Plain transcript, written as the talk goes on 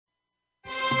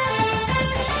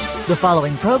The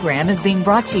following program is being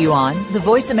brought to you on the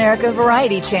Voice America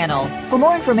Variety Channel. For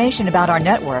more information about our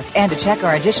network and to check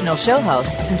our additional show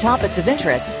hosts and topics of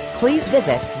interest, please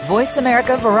visit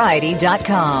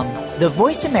voiceamericavariety.com. The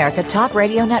Voice America Talk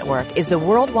Radio Network is the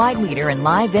worldwide leader in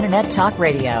live Internet talk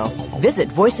radio. Visit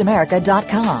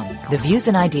voiceamerica.com. The views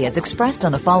and ideas expressed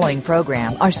on the following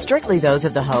program are strictly those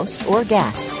of the host or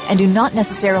guests and do not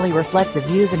necessarily reflect the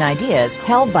views and ideas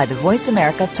held by the Voice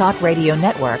America Talk Radio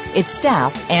Network, its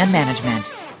staff, and management.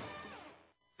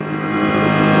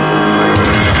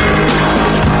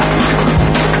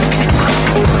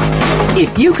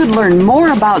 If you could learn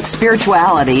more about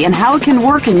spirituality and how it can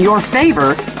work in your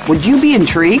favor, would you be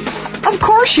intrigued? Of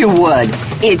course you would.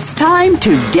 It's time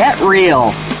to get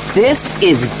real. This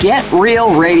is Get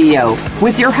Real Radio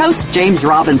with your host, James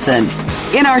Robinson.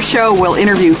 In our show, we'll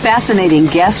interview fascinating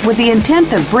guests with the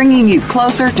intent of bringing you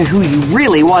closer to who you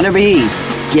really want to be.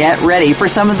 Get ready for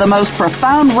some of the most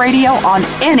profound radio on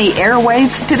any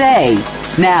airwaves today.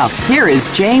 Now, here is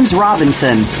James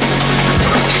Robinson.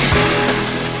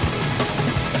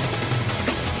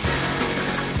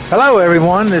 Hello,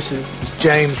 everyone. This is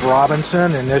James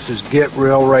Robinson, and this is Get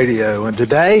Real Radio. And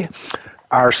today,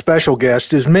 our special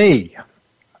guest is me.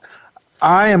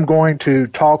 I am going to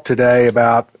talk today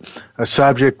about a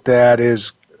subject that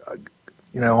is,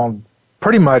 on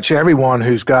pretty much everyone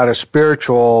who's got a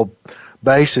spiritual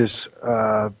basis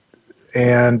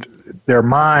and their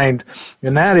mind,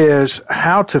 and that is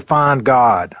how to find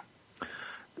God.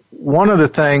 One of the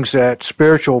things that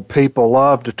spiritual people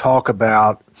love to talk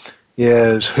about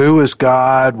is who is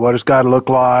God, what does God look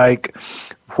like,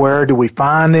 where do we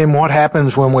find Him, what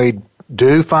happens when we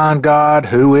do find God,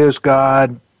 who is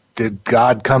God, did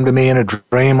God come to me in a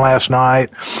dream last night,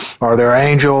 are there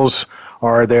angels,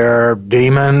 are there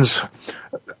demons,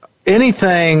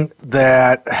 anything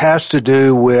that has to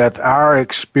do with our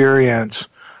experience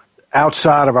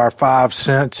outside of our five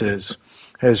senses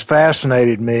has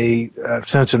fascinated me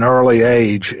since an early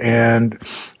age, and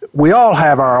we all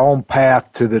have our own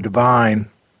path to the divine.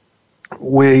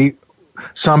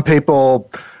 Some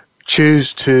people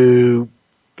choose to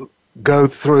go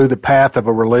through the path of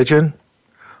a religion,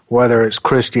 whether it's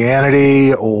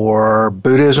Christianity or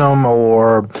Buddhism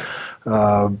or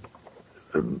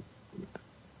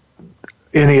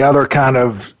any other kind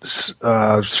of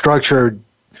structured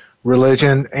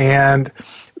religion. And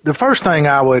the first thing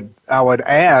I would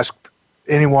ask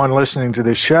anyone listening to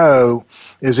this show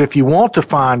is, if you want to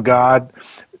find God,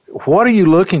 what are you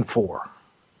looking for?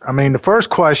 I mean, the first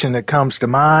question that comes to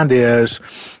mind is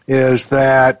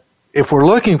that if we're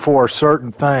looking for a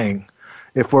certain thing,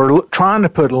 if we're trying to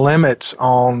put limits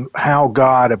on how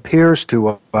God appears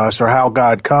to us or how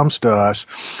God comes to us,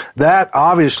 that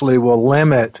obviously will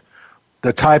limit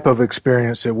the type of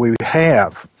experience that we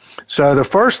have. So the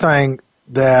first thing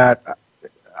that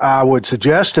I would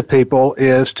suggest to people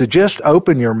is to just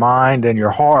open your mind and your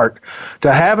heart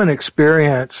to have an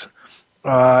experience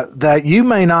that you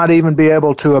may not even be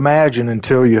able to imagine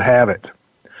until you have it.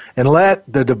 And let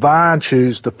the divine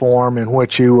choose the form in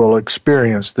which you will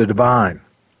experience the divine.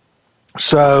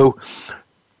 So,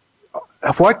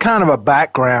 what kind of a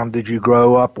background did you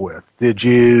grow up with? Did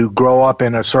you grow up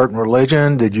in a certain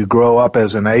religion? Did you grow up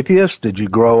as an atheist? Did you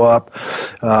grow up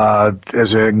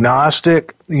as an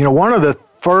agnostic? One of the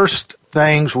first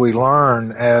things we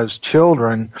learn as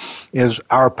children is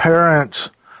our parents'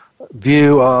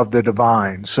 view of the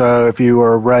divine. So if you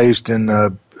were raised in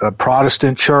a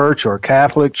Protestant church or a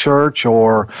Catholic church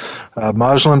or a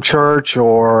Muslim church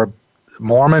or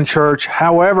Mormon church,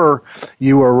 however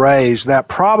you were raised, that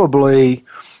probably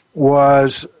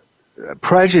was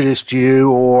prejudiced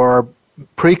you or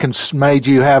made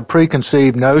you have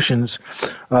preconceived notions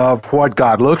of what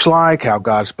God looks like, how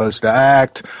God's supposed to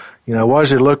act. What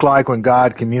does it look like when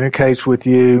God communicates with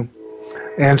you?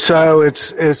 And so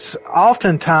it's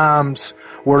oftentimes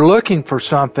we're looking for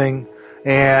something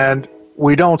and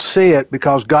we don't see it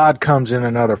because God comes in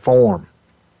another form.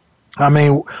 I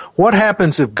mean, what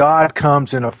happens if God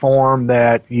comes in a form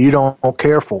that you don't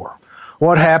care for?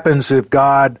 What happens if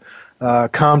God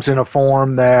comes in a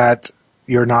form that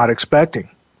you're not expecting?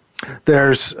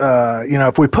 There's,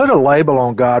 if we put a label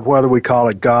on God, whether we call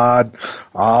it God,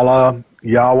 Allah,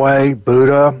 Yahweh,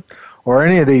 Buddha, or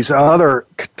any of these other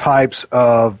types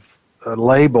of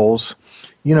labels,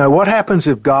 what happens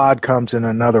if God comes in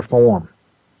another form?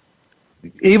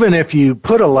 Even if you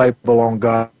put a label on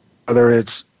God, whether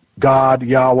it's God,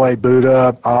 Yahweh,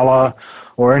 Buddha, Allah,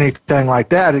 or anything like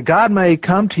that, God may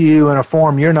come to you in a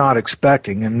form you're not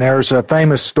expecting. And there's a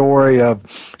famous story of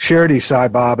Shirdi Sai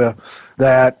Baba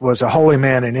that was a holy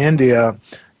man in India,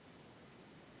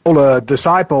 told a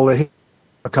disciple that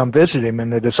come visit him.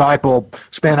 And the disciple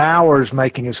spent hours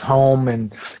making his home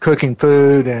and cooking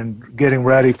food and getting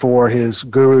ready for his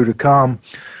guru to come.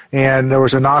 And there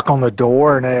was a knock on the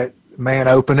door, and that man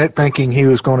opened it thinking he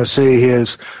was going to see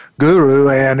his guru,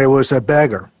 and it was a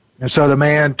beggar. And so the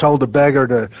man told the beggar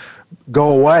to go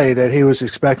away, that he was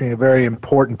expecting a very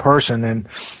important person, and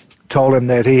told him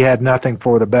that he had nothing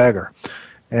for the beggar.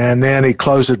 And then he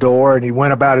closed the door and he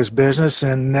went about his business,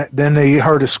 and then he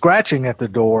heard a scratching at the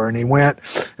door, and he went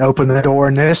and opened the door,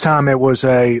 and this time it was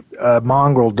a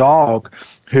mongrel dog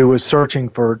who was searching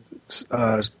for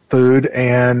food.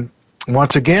 And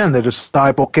once again, the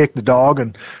disciple kicked the dog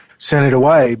and sent it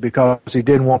away because he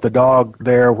didn't want the dog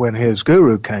there when his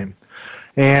guru came.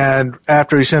 And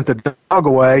after he sent the dog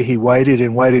away, he waited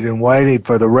and waited and waited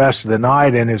for the rest of the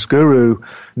night, and his guru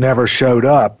never showed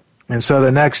up. And so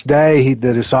the next day,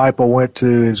 the disciple went to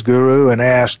his guru and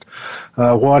asked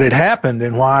what had happened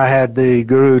and why had the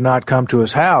guru not come to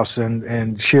his house. And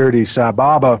Shirdi Sai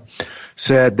Baba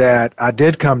said that, I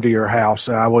did come to your house.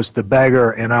 I was the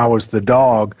beggar and I was the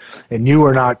dog, and you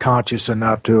were not conscious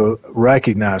enough to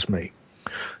recognize me.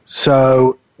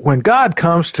 So when God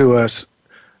comes to us,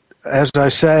 as I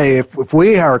say, if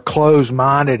we are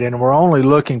closed-minded and we're only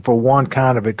looking for one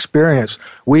kind of experience,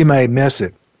 we may miss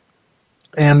it.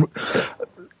 And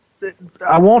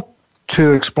I want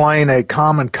to explain a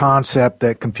common concept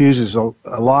that confuses a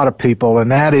lot of people, and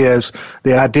that is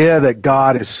the idea that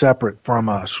God is separate from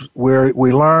us.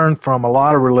 We learn from a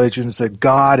lot of religions that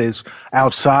God is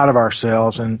outside of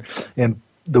ourselves, and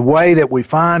the way that we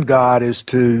find God is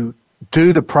to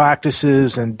do the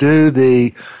practices and do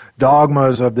the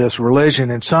dogmas of this religion,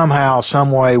 and somehow,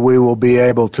 some way, we will be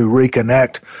able to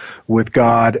reconnect with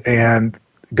God, and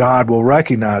God will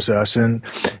recognize us. And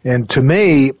to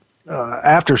me,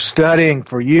 after studying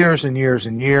for years and years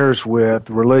and years with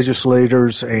religious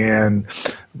leaders and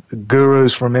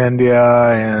gurus from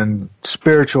India and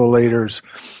spiritual leaders,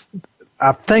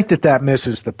 I think that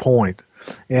misses the point.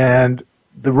 And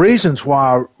the reasons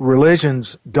why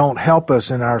religions don't help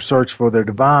us in our search for the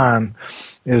divine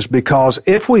is because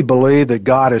if we believe that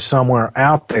God is somewhere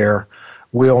out there,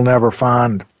 we'll never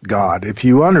find God. If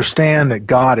you understand that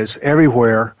God is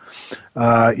everywhere,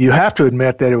 you have to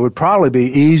admit that it would probably be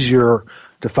easier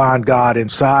to find God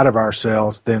inside of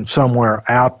ourselves than somewhere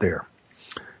out there.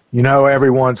 You know,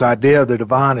 everyone's idea of the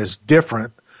divine is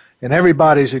different, and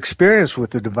everybody's experience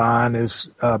with the divine is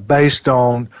based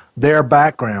on their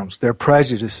backgrounds, their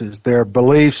prejudices, their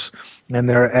beliefs, and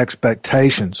their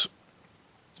expectations.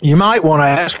 You might want to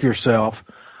ask yourself,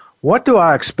 what do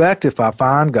I expect if I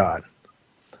find God?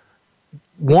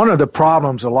 One of the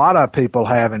problems a lot of people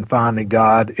have in finding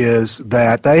God is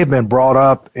that they have been brought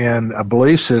up in a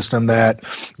belief system that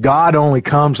God only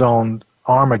comes on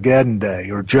Armageddon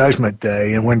Day or Judgment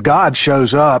Day, and when God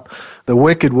shows up, the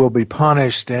wicked will be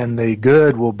punished and the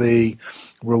good will be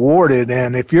rewarded.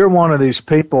 And if you're one of these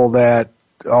people that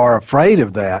are afraid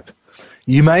of that,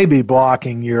 you may be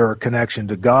blocking your connection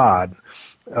to God.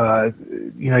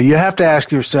 You have to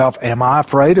ask yourself, am I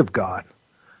afraid of God?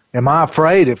 Am I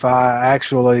afraid if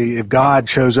God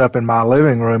shows up in my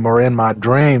living room or in my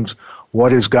dreams,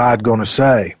 what is God going to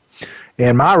say?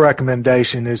 And my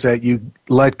recommendation is that you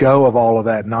let go of all of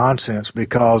that nonsense,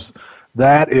 because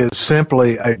that is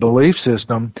simply a belief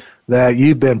system that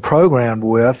you've been programmed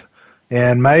with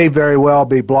and may very well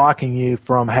be blocking you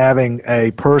from having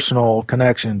a personal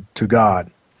connection to God.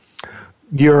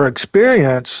 Your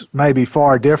experience may be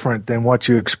far different than what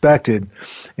you expected,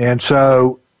 and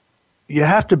so you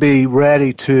have to be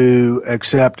ready to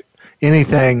accept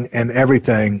anything and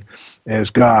everything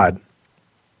as God.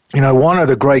 You know, one of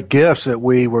the great gifts that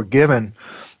we were given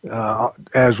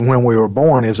as when we were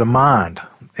born is a mind.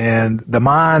 And the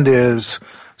mind is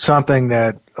something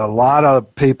that a lot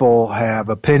of people have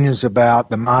opinions about.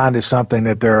 The mind is something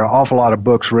that there are an awful lot of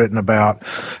books written about.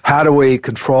 How do we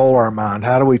control our mind?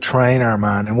 How do we train our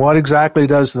mind? And what exactly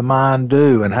does the mind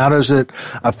do? And how does it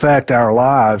affect our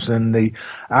lives? And the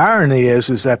irony is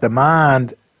that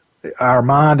our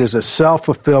mind is a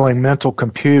self-fulfilling mental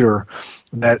computer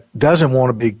that doesn't want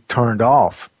to be turned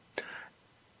off.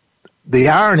 The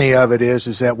irony of it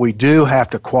is that we do have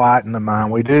to quieten the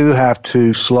mind. We do have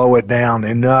to slow it down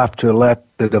enough to let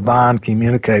the divine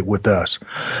communicate with us,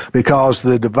 because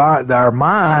our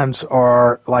minds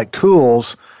are like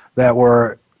tools that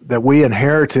we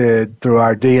inherited through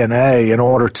our DNA in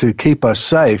order to keep us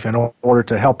safe, in order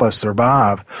to help us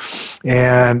survive.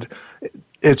 And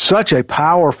it's such a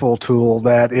powerful tool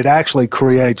that it actually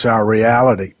creates our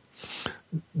reality.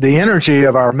 The energy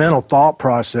of our mental thought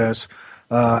process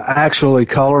actually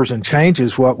colors and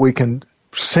changes what we can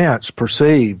sense,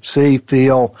 perceive, see,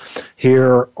 feel,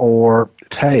 hear, or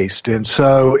taste. And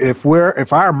so if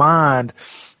our mind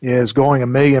is going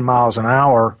 1,000,000 miles an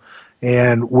hour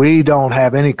and we don't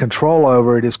have any control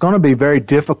over it, it's going to be very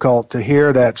difficult to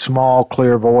hear that small,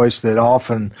 clear voice that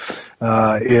often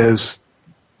is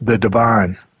the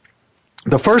divine.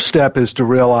 The first step is to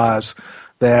realize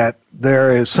that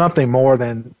there is something more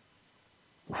than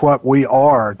what we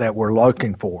are that we're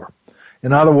looking for.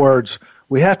 In other words,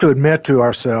 we have to admit to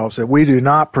ourselves that we do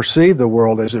not perceive the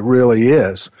world as it really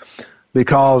is,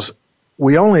 because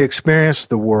we only experience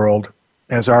the world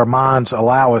as our minds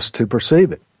allow us to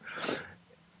perceive it.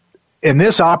 And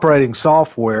this operating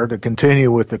software, to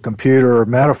continue with the computer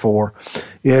metaphor,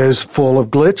 is full of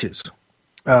glitches.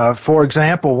 For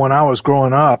example, when I was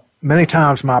growing up, many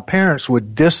times my parents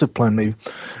would discipline me,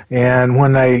 and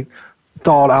when they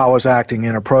thought I was acting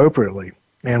inappropriately.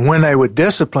 And when they would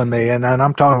discipline me, and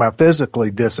I'm talking about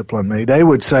physically discipline me, they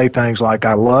would say things like,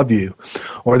 "I love you,"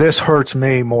 or "This hurts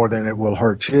me more than it will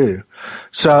hurt you."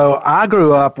 So I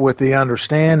grew up with the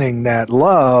understanding that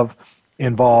love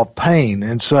involved pain.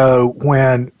 And so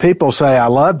when people say, "I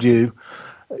loved you,"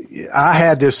 I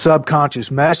had this subconscious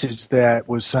message that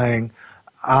was saying,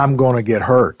 I'm going to get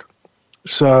hurt.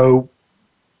 So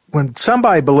when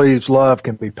somebody believes love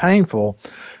can be painful,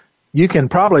 you can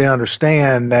probably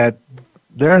understand that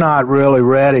they're not really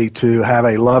ready to have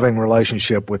a loving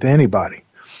relationship with anybody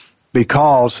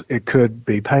because it could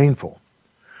be painful.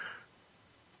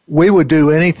 We would do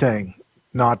anything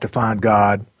not to find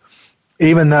God,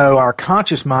 even though our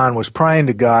conscious mind was praying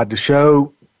to God to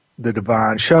show the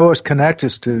divine, show us, connect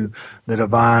us to the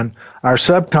divine. Our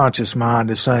subconscious mind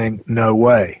is saying, no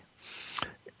way.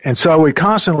 And so we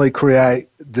constantly create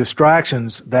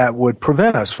distractions that would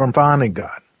prevent us from finding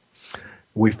God.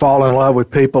 We fall in love with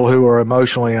people who are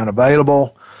emotionally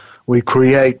unavailable. We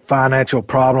create financial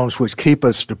problems which keep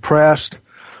us depressed.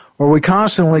 Or we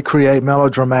constantly create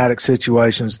melodramatic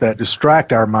situations that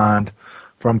distract our mind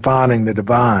from finding the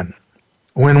divine.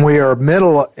 When we are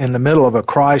in the middle of a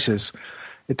crisis,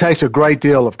 it takes a great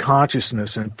deal of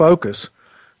consciousness and focus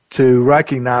to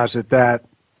recognize that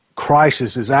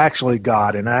crisis is actually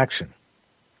God in action.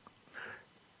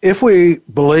 If we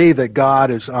believe that God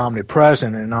is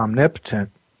omnipresent and omnipotent,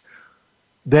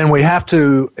 then we have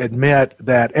to admit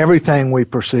that everything we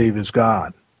perceive is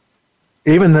God.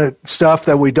 Even the stuff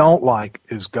that we don't like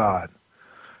is God.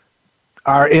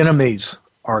 Our enemies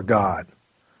are God.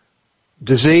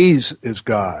 Disease is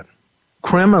God.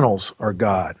 Criminals are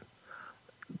God.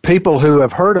 People who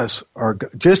have hurt us are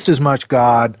just as much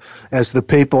God as the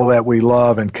people that we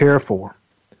love and care for.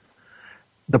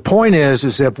 The point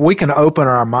is if we can open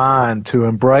our mind to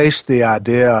embrace the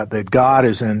idea that God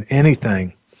is in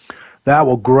anything, that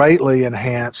will greatly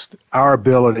enhance our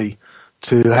ability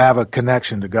to have a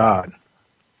connection to God.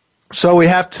 So we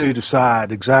have to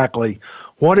decide exactly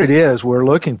what it is we're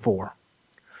looking for.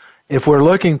 If we're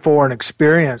looking for an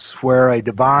experience where a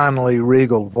divinely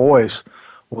regal voice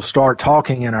will start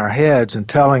talking in our heads and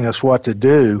telling us what to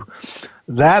do,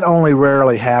 that only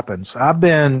rarely happens. I've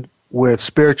been with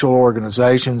spiritual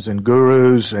organizations and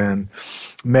gurus and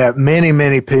met many,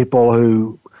 many people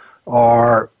who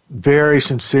are very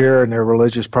sincere in their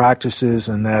religious practices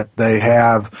and that they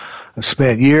have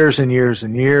spent years and years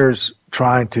and years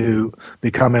trying to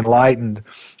become enlightened.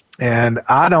 And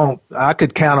I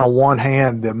could count on one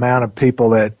hand the amount of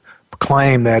people that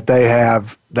claim that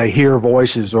they hear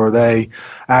voices or they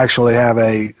actually have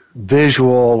a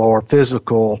visual or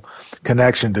physical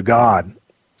connection to God.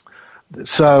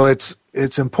 So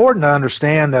it's important to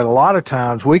understand that a lot of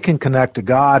times we can connect to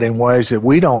God in ways that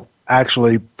we don't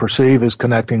actually perceive as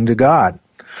connecting to God.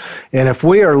 And if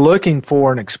we are looking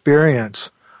for an experience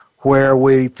where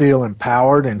we feel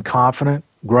empowered and confident,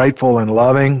 grateful and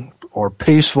loving, or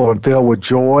peaceful and filled with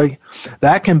joy,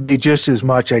 that can be just as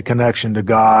much a connection to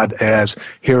God as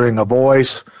hearing a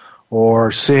voice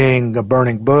or seeing a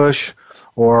burning bush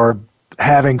or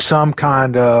having some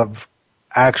kind of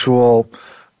actual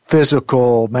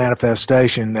physical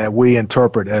manifestation that we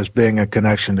interpret as being a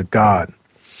connection to God.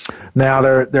 Now,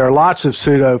 there are lots of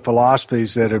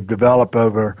pseudo-philosophies that have developed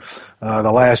over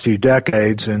the last few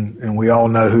decades, and we all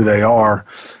know who they are.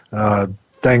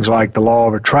 Things like the law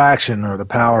of attraction or the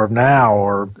power of now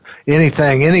or any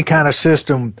kind of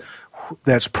system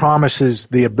that promises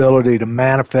the ability to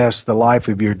manifest the life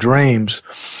of your dreams.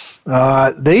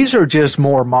 These are just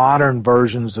more modern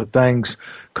versions of things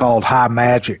called high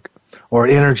magic or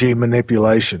energy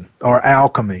manipulation or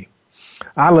alchemy.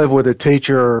 I lived with a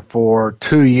teacher for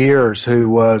 2 years who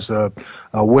was a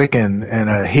Wiccan and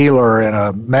a healer and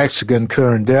a Mexican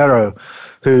curandero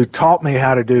who taught me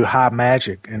how to do high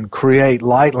magic and create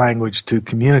light language to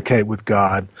communicate with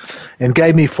God, and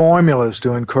gave me formulas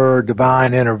to incur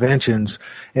divine interventions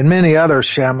and many other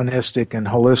shamanistic and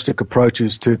holistic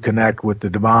approaches to connect with the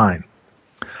divine.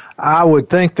 I would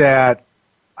think that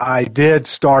I did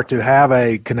start to have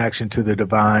a connection to the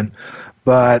divine,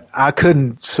 but I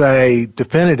couldn't say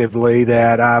definitively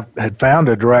that I had found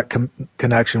a direct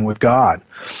connection with God.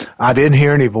 I didn't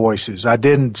hear any voices. I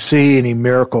didn't see any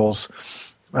miracles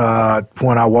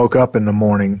when I woke up in the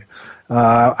morning.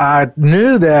 I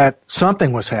knew that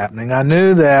something was happening. I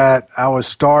knew that I was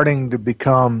starting to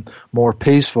become more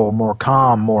peaceful, more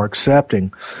calm, more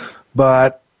accepting.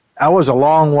 But I was a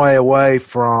long way away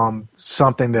from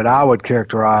something that I would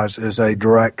characterize as a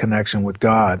direct connection with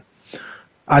God.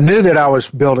 I knew that I was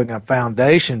building a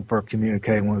foundation for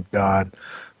communicating with God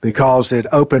because it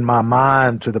opened my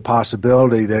mind to the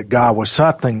possibility that God was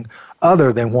something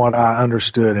other than what I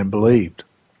understood and believed.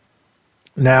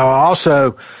 Now, I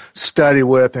also studied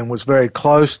with and was very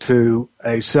close to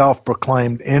a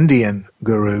self-proclaimed Indian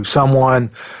guru,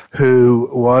 someone who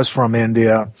was from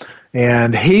India,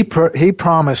 and he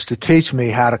promised to teach me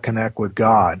how to connect with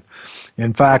God.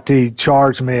 In fact, he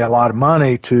charged me a lot of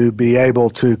money to be able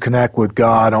to connect with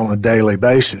God on a daily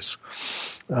basis.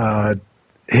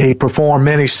 He performed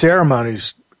many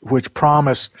ceremonies which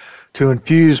promised to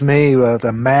infuse me with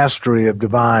a mastery of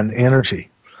divine energy.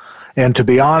 And to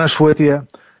be honest with you,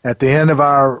 at the end of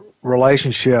our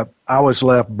relationship, I was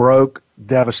left broke,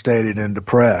 devastated, and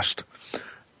depressed.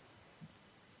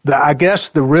 I guess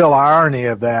the real irony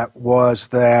of that was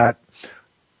that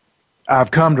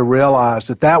I've come to realize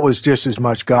that that was just as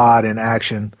much God in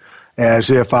action as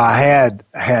if I had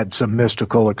had some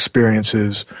mystical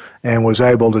experiences and was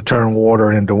able to turn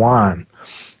water into wine.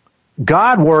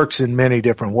 God works in many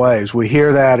different ways. We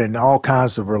hear that in all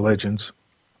kinds of religions.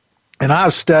 And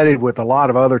I've studied with a lot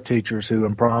of other teachers who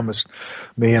have promised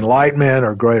me enlightenment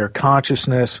or greater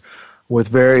consciousness with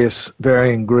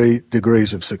varying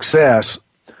degrees of success.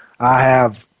 I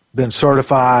have been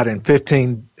certified in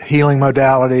 15 healing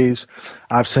modalities.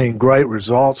 I've seen great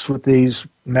results with these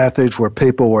methods where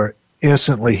people were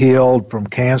instantly healed from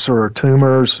cancer or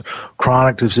tumors,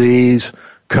 chronic disease,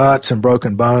 cuts and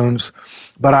broken bones.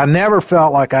 But I never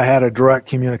felt like I had a direct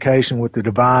communication with the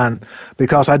divine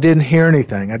because I didn't hear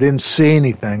anything. I didn't see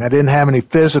anything. I didn't have any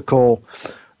physical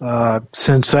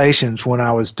sensations when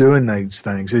I was doing these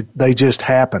things. They just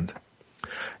happened.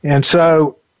 And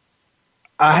so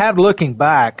looking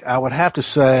back, I would have to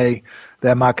say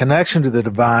that my connection to the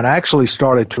divine actually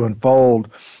started to unfold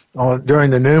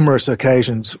during the numerous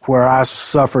occasions where I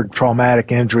suffered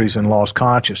traumatic injuries and lost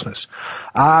consciousness.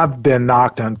 I've been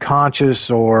knocked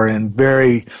unconscious or in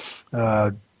very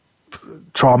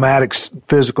traumatic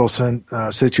physical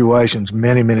situations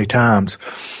many, many times.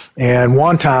 And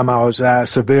one time I was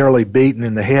severely beaten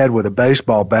in the head with a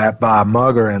baseball bat by a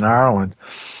mugger in Ireland.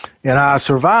 And I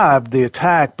survived the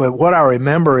attack, but what I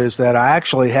remember is that I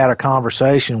actually had a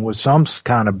conversation with some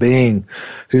kind of being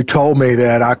who told me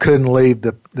that I couldn't leave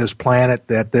this planet,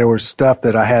 that there was stuff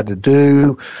that I had to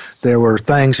do, there were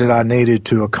things that I needed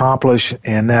to accomplish,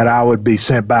 and that I would be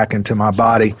sent back into my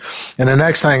body. And the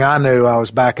next thing I knew, I was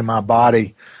back in my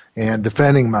body and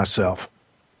defending myself.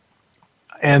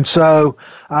 And so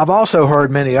I've also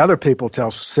heard many other people tell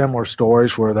similar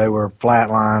stories where they were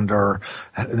flatlined or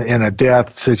in a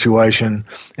death situation,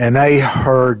 and they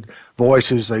heard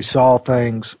voices, they saw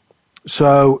things.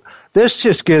 So this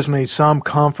just gives me some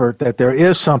comfort that there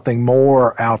is something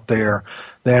more out there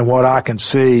than what I can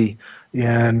see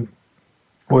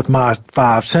with my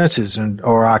five senses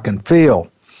or I can feel.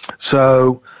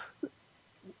 So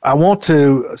I want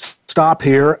to stop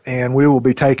here, and we will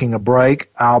be taking a break.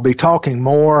 I'll be talking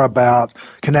more about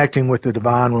connecting with the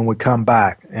divine when we come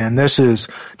back. And this is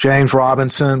James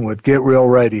Robinson with Get Real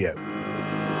Radio.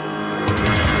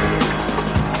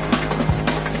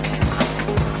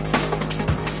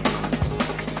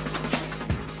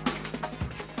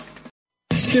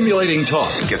 Stimulating talk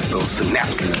gets those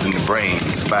synapses in the brain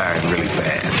firing really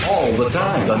fast. All the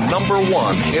time. The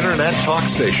 #1 Internet talk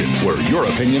station where your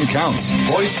opinion counts.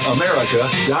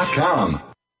 VoiceAmerica.com.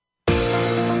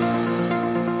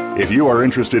 If you are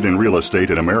interested in real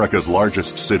estate in America's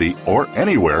largest city or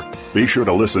anywhere, be sure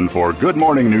to listen for Good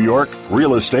Morning New York,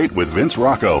 Real Estate with Vince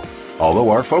Rocco. Although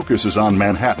our focus is on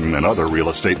Manhattan and other real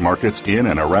estate markets in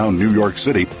and around New York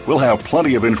City, we'll have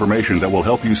plenty of information that will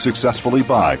help you successfully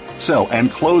buy, sell,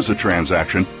 and close a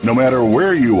transaction no matter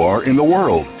where you are in the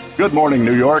world. Good Morning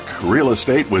New York, Real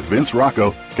Estate with Vince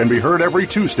Rocco can be heard every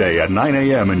Tuesday at 9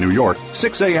 a.m. in New York,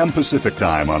 6 a.m. Pacific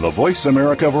Time on the Voice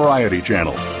America Variety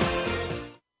Channel.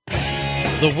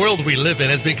 The world we live in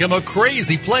has become a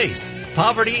crazy place.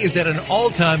 Poverty is at an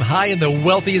all-time high in the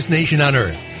wealthiest nation on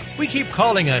earth. We keep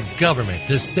calling on government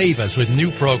to save us with new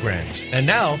programs. And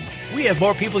now, we have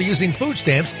more people using food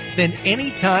stamps than any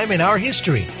time in our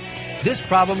history. This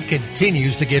problem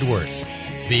continues to get worse.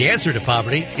 The answer to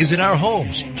poverty is in our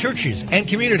homes, churches, and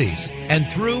communities, and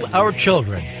through our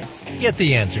children. Get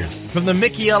the answers from The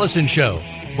Mickey Ellison Show,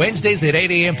 Wednesdays at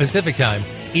 8 a.m. Pacific Time,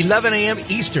 11 a.m.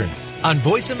 Eastern, on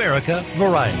Voice America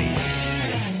Variety.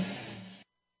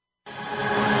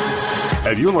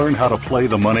 Have you learned how to play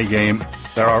the money game?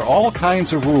 There are all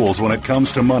kinds of rules when it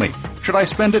comes to money. Should I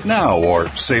spend it now or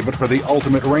save it for the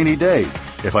ultimate rainy day?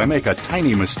 If I make a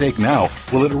tiny mistake now,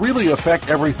 will it really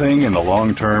affect everything in the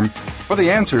long term? For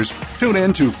the answers, tune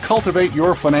in to Cultivate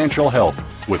Your Financial Health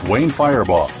with Wayne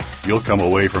Firebaugh. You'll come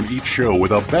away from each show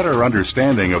with a better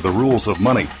understanding of the rules of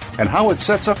money and how it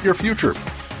sets up your future.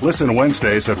 Listen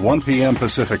Wednesdays at 1 p.m.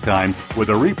 Pacific Time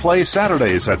with a replay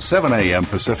Saturdays at 7 a.m.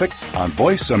 Pacific on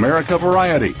Voice America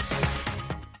Variety.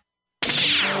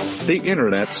 The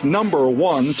Internet's number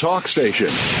one talk station.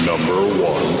 Number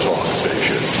one talk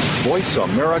station.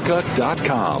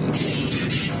 VoiceAmerica.com.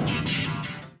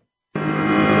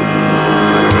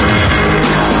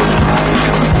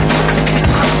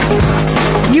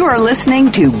 You are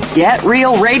listening to Get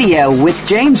Real Radio with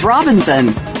James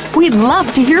Robinson. We'd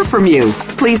love to hear from you.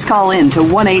 Please call in to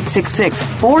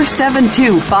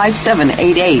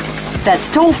 1-866-472-5788. That's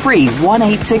toll free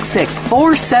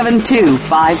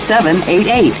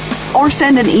 1-866-472-5788. Or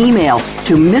send an email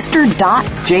to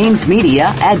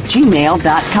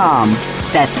mr.jamesmedia@gmail.com.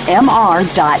 That's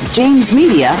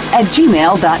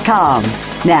mr.jamesmedia@gmail.com.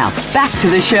 Now, back to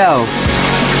the show.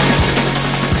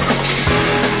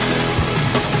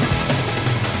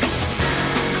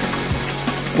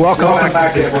 Welcome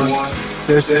back, everyone.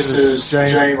 This is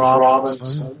James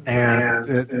Robinson,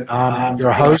 and I'm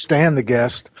your host and the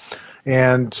guest.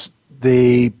 And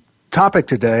the topic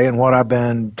today and what I've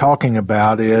been talking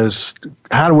about is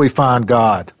how do we find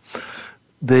God?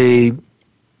 The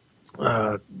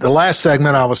last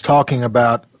segment I was talking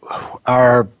about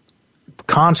our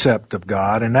concept of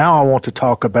God, and now I want to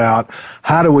talk about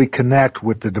how do we connect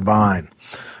with the divine.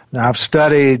 Now, I've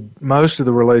studied most of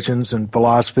the religions and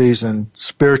philosophies and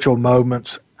spiritual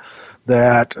movements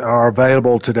that are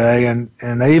available today, and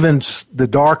even the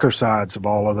darker sides of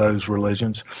all of those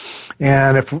religions.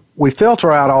 And if we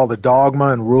filter out all the dogma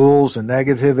and rules and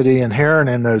negativity inherent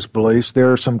in those beliefs,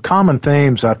 there are some common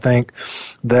themes, I think,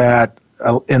 that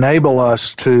enable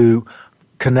us to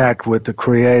connect with the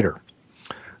Creator.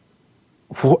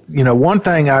 You know, one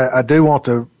thing I do want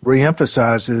to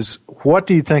reemphasize is, what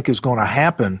do you think is going to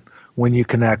happen when you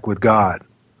connect with God?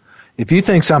 If you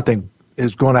think something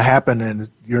is going to happen and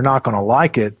you're not going to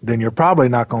like it, then you're probably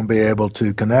not going to be able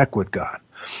to connect with God.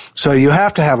 So you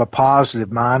have to have a positive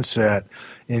mindset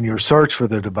in your search for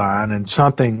the divine, and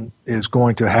something is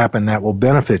going to happen that will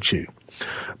benefit you.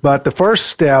 But the first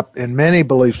step in many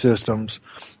belief systems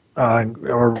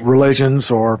or religions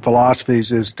or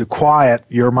philosophies is to quiet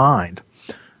your mind.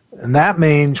 And that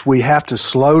means we have to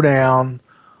slow down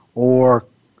or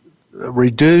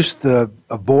reduce the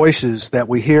voices that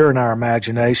we hear in our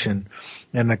imagination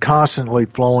and the constantly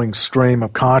flowing stream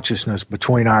of consciousness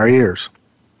between our ears.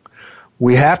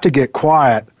 We have to get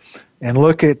quiet and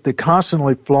look at the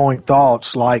constantly flowing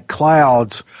thoughts like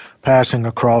clouds passing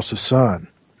across the sun.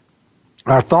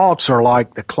 Our thoughts are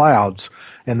like the clouds,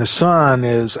 and the sun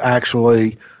is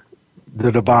actually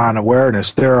the divine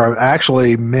awareness. There are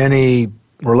actually many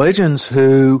religions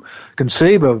who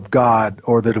conceive of God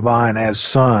or the divine as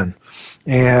sun.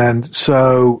 And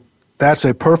so that's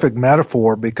a perfect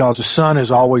metaphor, because the sun is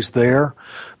always there.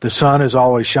 The sun is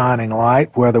always shining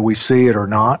light, whether we see it or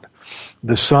not.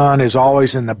 The sun is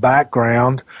always in the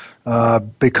background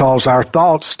because our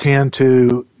thoughts tend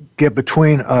to get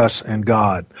between us and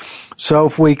God. So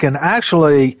if we can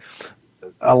actually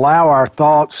allow our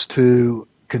thoughts to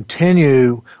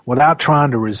continue without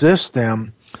trying to resist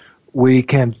them, we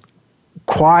can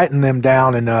quieten them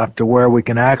down enough to where we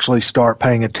can actually start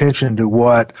paying attention to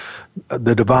what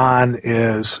the divine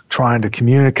is trying to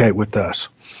communicate with us.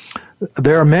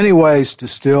 There are many ways to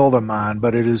still the mind,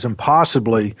 but it is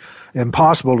impossible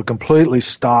to completely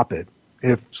stop it.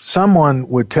 If someone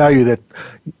would tell you that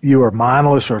you are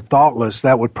mindless or thoughtless,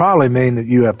 that would probably mean that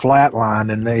you have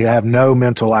flatlined and they have no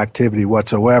mental activity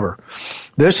whatsoever.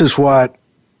 This is what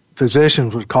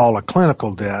physicians would call a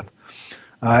clinical death.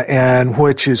 And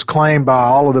which is claimed by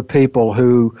all of the people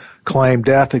who claim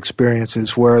death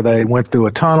experiences where they went through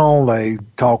a tunnel, they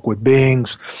talk with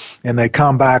beings, and they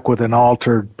come back with an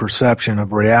altered perception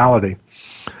of reality.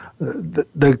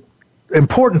 The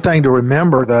important thing to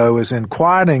remember, though, is in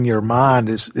quieting your mind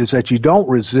is that you don't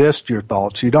resist your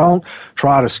thoughts. You don't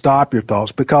try to stop your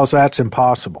thoughts, because that's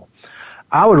impossible.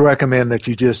 I would recommend that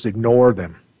you just ignore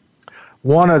them.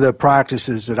 One of the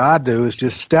practices that I do is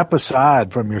just step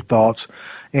aside from your thoughts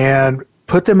and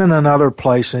put them in another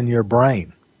place in your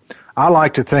brain. I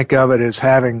like to think of it as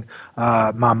having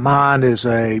my mind as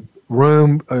a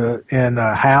room in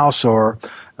a house, or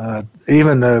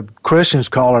even the Christians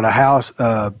call it a house.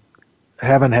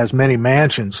 Heaven has many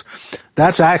mansions.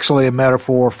 That's actually a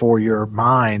metaphor for your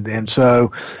mind. And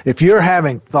so if you're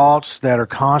having thoughts that are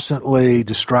constantly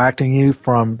distracting you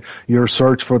from your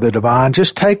search for the divine,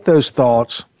 just take those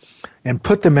thoughts and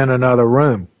put them in another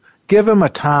room. Give them a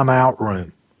timeout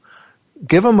room.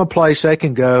 Give them a place they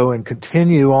can go and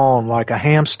continue on like a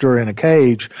hamster in a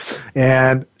cage,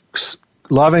 and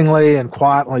lovingly and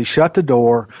quietly shut the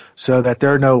door so that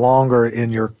they're no longer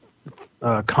in your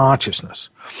consciousness.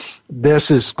 This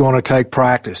is going to take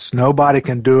practice. Nobody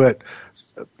can do it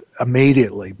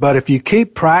immediately. But if you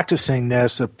keep practicing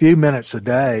this a few minutes a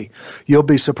day, you'll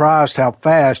be surprised how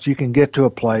fast you can get to a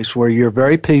place where you're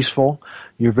very peaceful,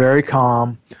 you're very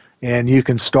calm, and you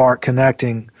can start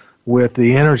connecting with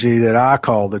the energy that I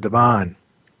call the divine.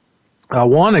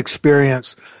 One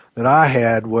experience that I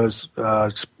had was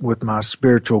with my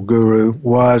spiritual guru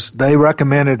was they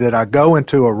recommended that I go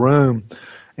into a room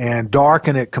and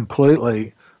darken it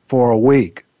completely for a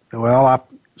week. Well,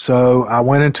 so I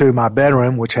went into my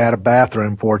bedroom, which had a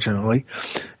bathroom, fortunately,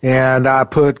 and I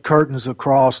put curtains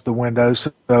across the windows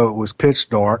so it was pitch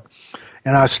dark,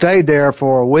 and I stayed there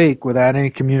for a week without any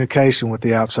communication with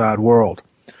the outside world.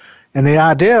 And the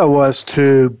idea was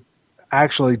to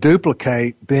actually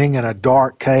duplicate being in a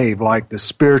dark cave like the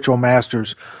spiritual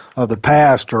masters of the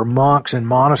past, or monks in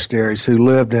monasteries who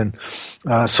lived in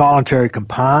solitary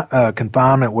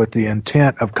confinement with the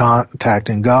intent of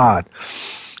contacting God.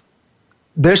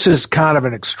 This is kind of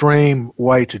an extreme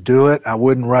way to do it. I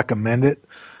wouldn't recommend it,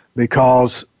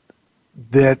 because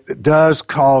that does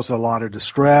cause a lot of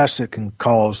distress. It can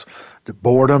cause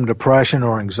boredom, depression,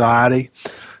 or anxiety.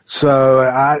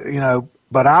 So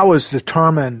but I was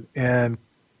determined in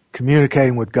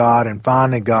communicating with God and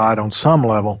finding God on some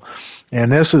level,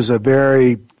 and this was a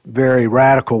very, very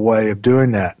radical way of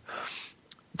doing that.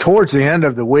 Towards the end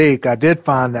of the week, I did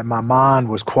find that my mind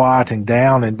was quieting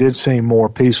down and did seem more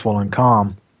peaceful and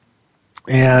calm.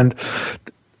 And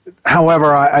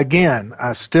however,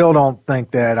 I still don't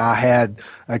think that I had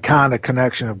a kind of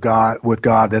connection with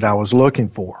God that I was looking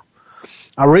for.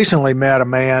 I recently met a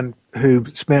man who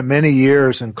spent many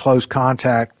years in close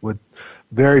contact with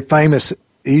very famous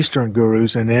Eastern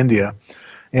gurus in India,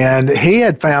 and he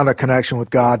had found a connection with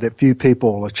God that few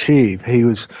people achieve. He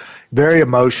was very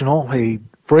emotional. He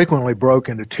frequently broke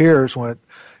into tears when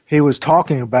he was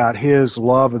talking about his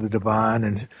love of the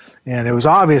divine, and it was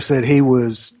obvious that he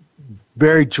was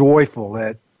very joyful,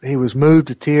 that he was moved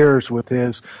to tears with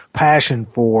his passion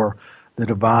for the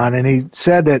divine. And he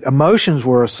said that emotions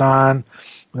were a sign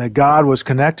that God was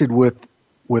connected with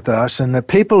us, and that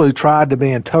people who tried to be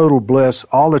in total bliss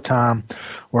all the time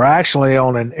were actually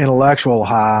on an intellectual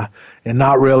high and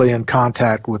not really in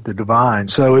contact with the divine.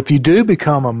 So if you do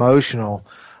become emotional,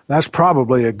 that's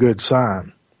probably a good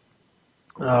sign.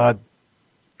 One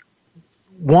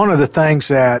of the things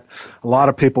that a lot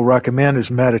of people recommend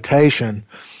is meditation,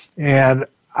 and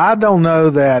I don't know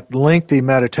that lengthy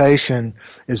meditation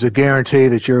is a guarantee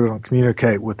that you're going to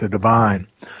communicate with the divine.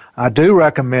 I do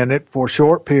recommend it for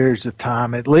short periods of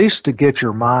time, at least to get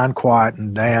your mind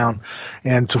quietened down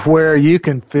and to where you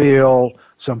can feel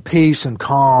some peace and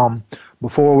calm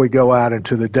before we go out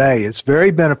into the day. It's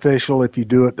very beneficial if you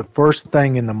do it the first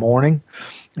thing in the morning,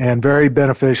 and very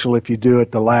beneficial if you do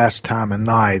it the last time at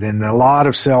night. And a lot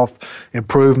of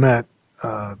self-improvement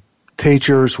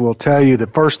teachers will tell you the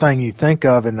first thing you think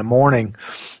of in the morning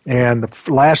and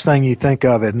the last thing you think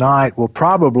of at night will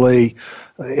probably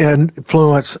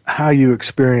influence how you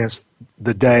experience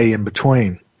the day in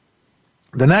between.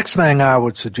 The next thing I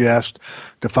would suggest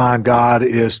to find God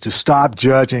is to stop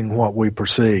judging what we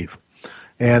perceive.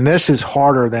 And this is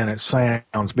harder than it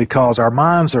sounds, because our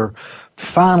minds are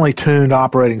finely tuned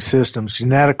operating systems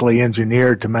genetically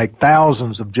engineered to make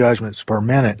thousands of judgments per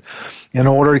minute in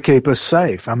order to keep us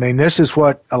safe. I mean, this is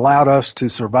what allowed us to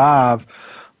survive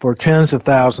for tens of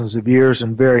thousands of years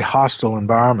in very hostile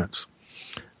environments.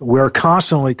 We're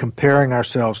constantly comparing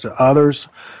ourselves to others,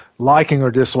 liking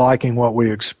or disliking what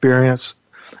we experience,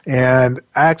 and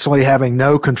actually having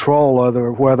no control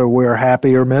over whether we're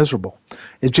happy or miserable.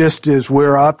 It just is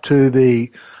we're up to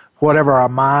whatever our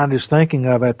mind is thinking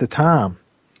of at the time.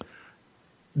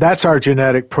 That's our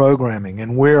genetic programming,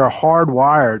 and we're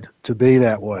hardwired to be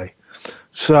that way.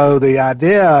 So the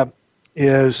idea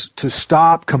is to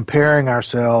stop comparing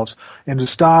ourselves and to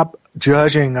stop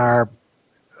judging our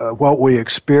what we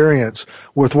experience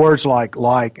with words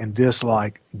like and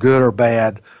dislike, good or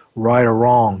bad, right or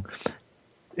wrong.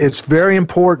 It's very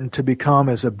important to become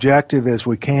as objective as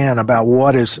we can about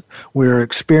what we're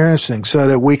experiencing so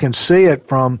that we can see it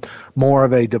from more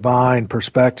of a divine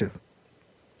perspective.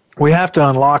 We have to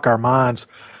unlock our minds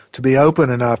to be open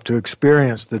enough to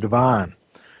experience the divine.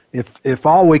 If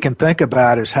all we can think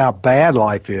about is how bad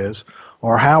life is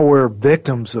or how we're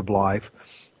victims of life,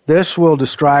 this will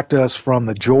distract us from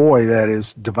the joy that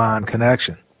is divine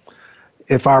connection.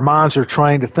 If our minds are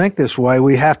trained to think this way,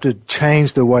 we have to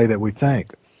change the way that we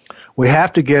think. We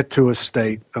have to get to a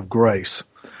state of grace.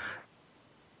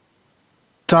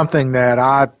 Something that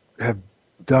I have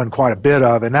done quite a bit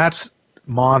of, and that's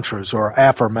mantras or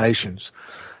affirmations.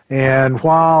 And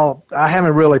while I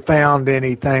haven't really found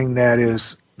anything that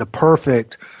is the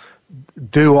perfect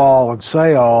do all and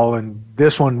say all, and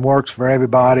this one works for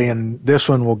everybody, and this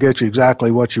one will get you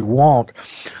exactly what you want,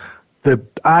 the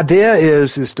idea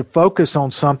is to focus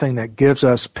on something that gives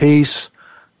us peace,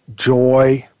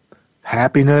 joy,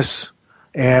 happiness,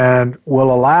 and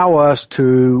will allow us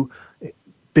to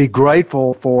be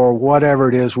grateful for whatever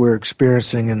it is we're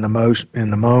experiencing in the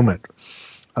moment.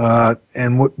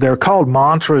 And they're called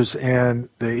mantras in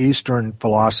the Eastern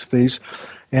philosophies.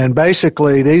 And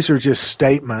basically, these are just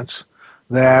statements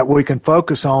that we can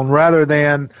focus on rather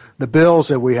than the bills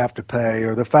that we have to pay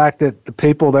or the fact that the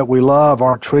people that we love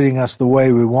aren't treating us the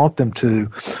way we want them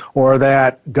to, or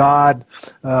that God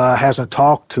hasn't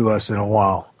talked to us in a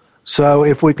while. So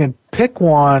if we can pick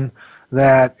one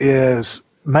that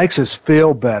makes us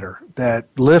feel better, that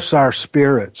lifts our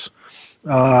spirits,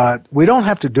 we don't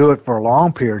have to do it for a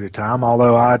long period of time,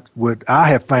 although I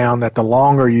have found that the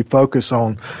longer you focus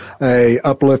on a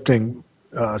uplifting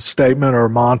statement or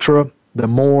mantra, the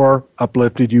more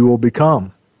uplifted you will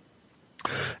become.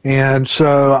 And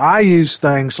so I use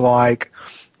things like,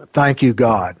 thank you,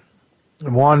 God.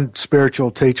 One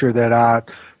spiritual teacher that I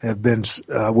have been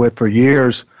with for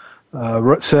years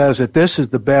says that this is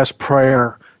the best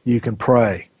prayer you can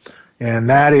pray. And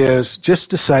that is just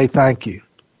to say thank you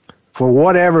for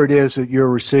whatever it is that you're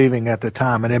receiving at the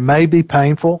time. And it may be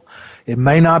painful, it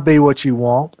may not be what you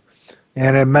want,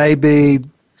 and it may be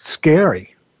scary.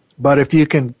 But if you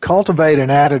can cultivate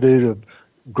an attitude of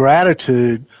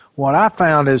gratitude, what I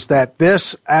found is that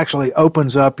this actually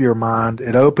opens up your mind,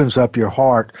 it opens up your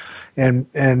heart, and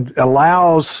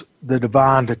allows the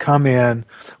divine to come in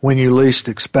when you least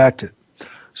expect it.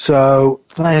 So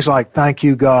things like, thank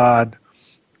you, God,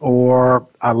 or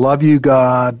I love you,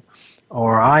 God,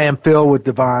 or I am filled with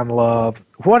divine love,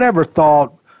 whatever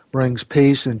thought brings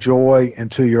peace and joy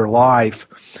into your life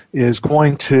is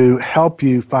going to help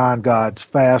you find God's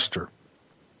faster.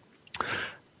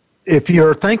 If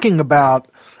you're thinking about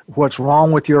what's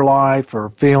wrong with your life or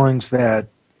feelings that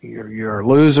you're a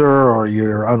loser or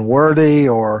you're unworthy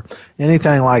or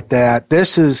anything like that,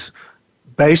 this is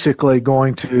basically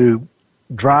going to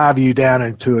drive you down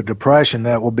into a depression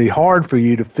that will be hard for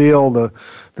you to feel the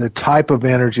type of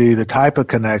energy, the type of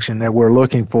connection that we're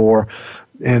looking for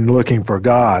in looking for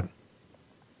God.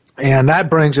 And that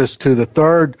brings us to the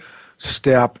third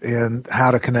step in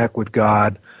how to connect with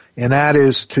God, and that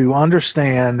is to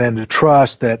understand and to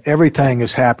trust that everything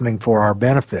is happening for our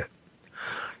benefit.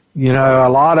 You know, a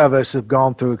lot of us have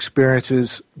gone through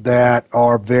experiences that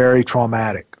are very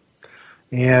traumatic,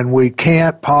 and we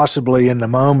can't possibly in the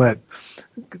moment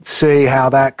see how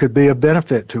that could be a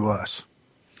benefit to us.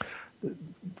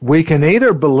 We can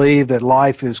either believe that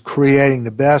life is creating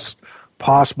the best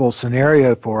possible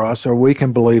scenario for us, or we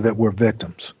can believe that we're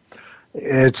victims.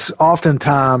 It's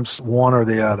oftentimes one or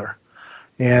the other.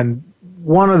 And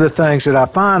one of the things that I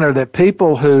find are that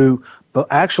people who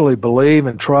actually believe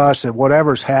and trust that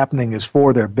whatever's happening is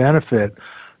for their benefit,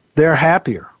 they're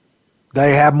happier.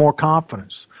 They have more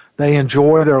confidence. They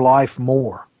enjoy their life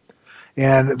more.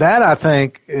 And that, I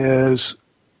think, is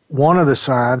one of the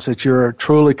signs that you're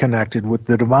truly connected with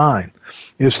the divine,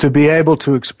 is to be able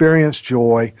to experience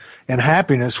joy and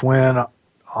happiness when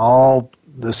all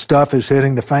the stuff is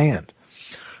hitting the fan.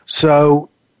 So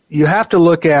you have to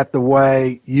look at the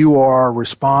way you are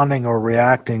responding or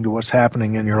reacting to what's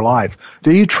happening in your life.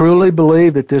 Do you truly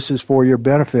believe that this is for your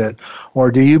benefit,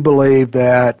 or do you believe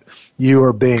that you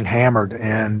are being hammered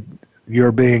and you're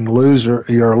a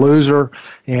loser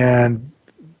and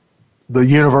the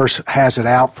universe has it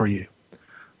out for you?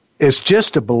 It's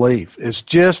just a belief. It's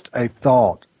just a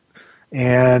thought.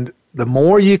 And the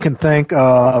more you can think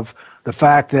of the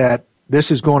fact that this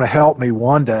is going to help me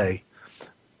one day,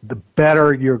 the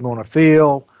better you're going to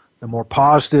feel, the more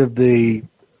positive the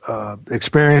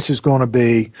experience is going to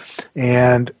be,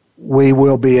 and we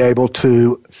will be able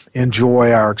to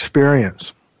enjoy our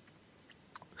experience.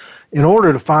 In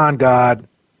order to find God,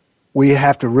 we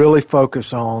have to really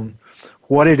focus on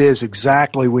what it is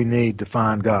exactly we need to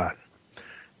find God.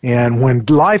 And when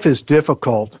life is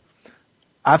difficult,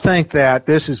 I think that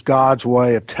this is God's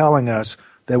way of telling us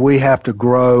that we have to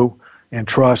grow and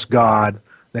trust God,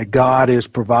 that God is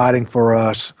providing for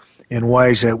us in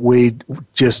ways that we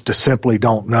just simply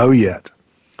don't know yet.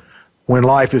 When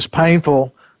life is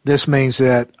painful, this means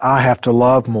that I have to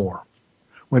love more.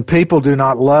 When people do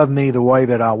not love me the way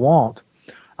that I want,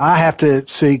 I have to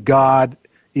seek God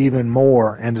even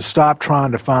more and to stop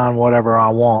trying to find whatever I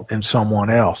want in someone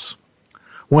else.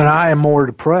 When I am more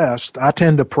depressed, I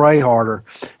tend to pray harder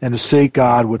and to seek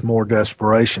God with more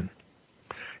desperation.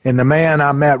 And the man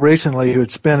I met recently who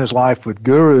had spent his life with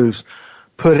gurus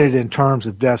put it in terms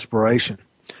of desperation.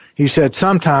 He said,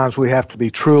 sometimes we have to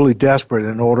be truly desperate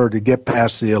in order to get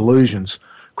past the illusions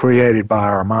created by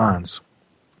our minds.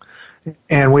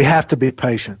 And we have to be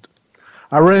patient.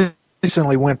 I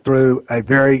recently went through a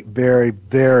very, very,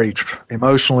 very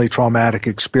emotionally traumatic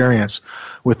experience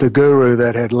with the guru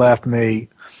that had left me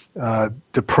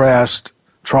depressed,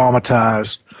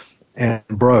 traumatized, and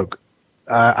broke.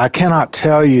 I cannot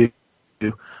tell you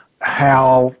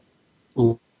how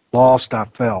lost I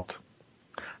felt.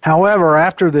 However,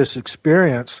 after this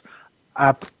experience,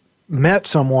 I met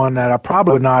someone that I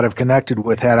probably would not have connected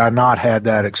with had I not had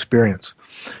that experience.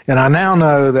 And I now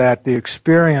know that the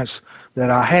experience that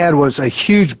I had was a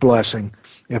huge blessing,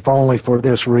 if only for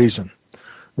this reason.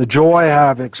 The joy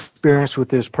I've experienced with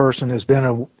this person has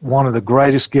been one of the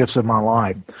greatest gifts of my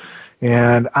life.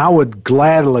 And I would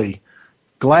gladly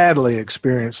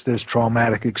experience this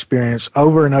traumatic experience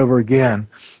over and over again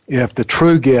if the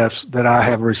true gifts that I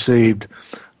have received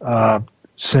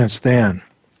since then.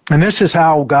 And this is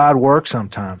how God works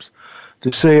sometimes,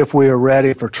 to see if we are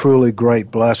ready for truly great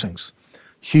blessings.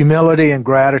 Humility and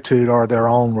gratitude are their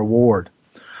own reward.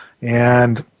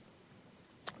 And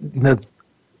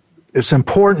it's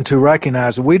important to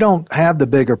recognize that we don't have the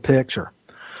bigger picture.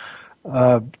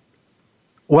 Well,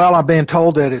 I've been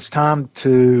told that it's time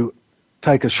to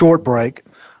take a short break,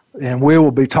 and we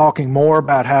will be talking more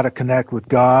about how to connect with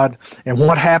God and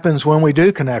what happens when we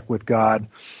do connect with God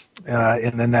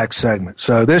in the next segment.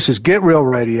 So this is Get Real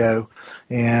Radio,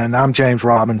 and I'm James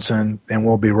Robinson, and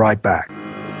we'll be right back.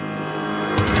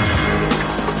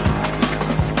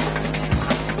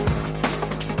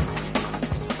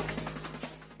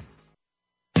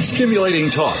 Stimulating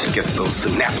talk Gets those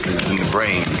synapses in the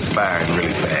brain firing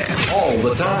really fast. all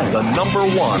the time. The number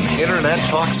one internet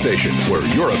talk station where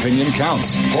your opinion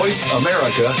counts.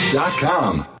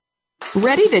 VoiceAmerica.com.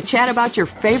 Ready to chat about your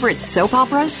favorite soap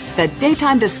operas? The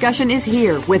daytime discussion is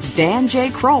here with Dan J.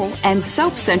 Kroll and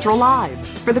Soap Central Live.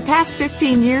 For the past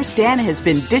 15 years, Dan has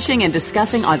been dishing and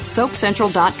discussing on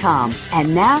SoapCentral.com.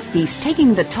 And now he's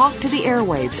taking the talk to the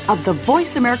airwaves of the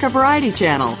Voice America Variety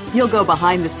Channel. You'll go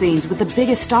behind the scenes with the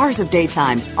biggest stars of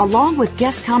daytime, along with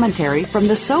guest commentary from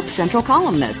the Soap Central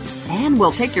columnists. And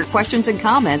we'll take your questions and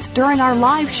comments during our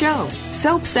live show,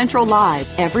 Soap Central Live,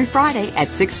 every Friday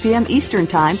at 6 p.m. Eastern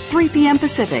Time, 3 p.m.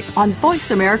 Pacific on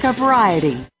Voice America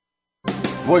Variety.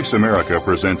 Voice America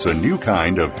presents a new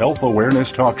kind of health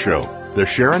awareness talk show, the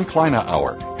Sharon Kleina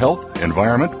Hour, Health,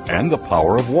 Environment, and the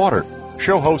Power of Water.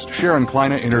 Show host Sharon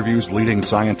Kleina interviews leading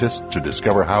scientists to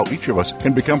discover how each of us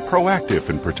can become proactive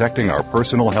in protecting our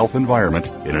personal health environment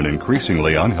in an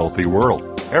increasingly unhealthy world.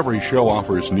 Every show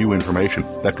offers new information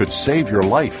that could save your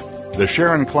life. The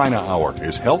Sharon Kleina Hour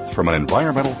is health from an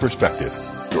environmental perspective,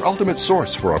 your ultimate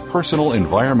source for a personal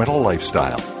environmental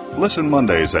lifestyle. Listen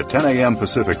Mondays at 10 a.m.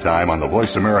 Pacific Time on the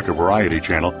Voice America Variety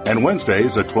Channel and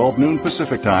Wednesdays at 12 noon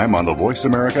Pacific Time on the Voice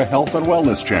America Health and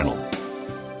Wellness Channel.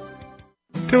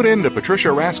 Tune in to Patricia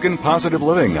Raskin Positive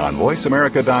Living on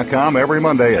VoiceAmerica.com every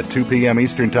Monday at 2 p.m.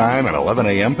 Eastern Time and 11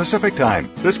 a.m. Pacific Time.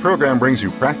 This program brings you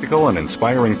practical and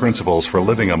inspiring principles for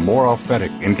living a more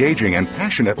authentic, engaging, and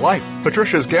passionate life.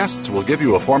 Patricia's guests will give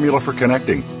you a formula for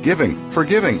connecting, giving,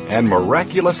 forgiving, and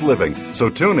miraculous living. So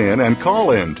tune in and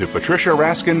call in to Patricia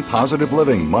Raskin Positive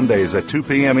Living Mondays at 2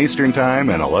 p.m. Eastern Time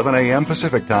and 11 a.m.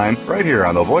 Pacific Time right here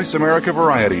on the Voice America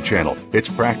Variety Channel. It's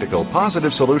practical,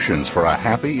 positive solutions for a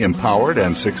happy, empowered,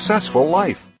 and successful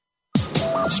life.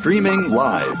 Streaming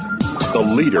live. The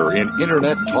leader in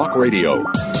internet talk radio.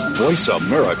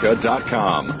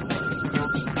 VoiceAmerica.com.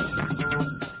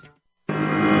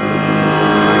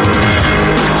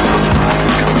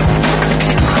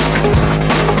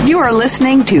 You are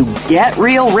listening to Get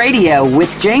Real Radio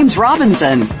with James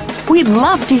Robinson, We'd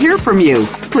love to hear from you.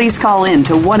 Please call in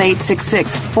to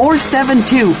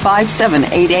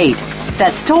 1-866-472-5788.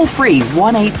 That's toll free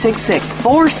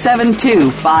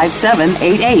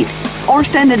 1-866-472-5788. Or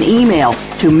send an email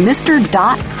to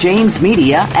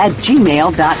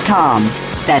mr.jamesmedia@gmail.com.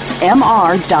 That's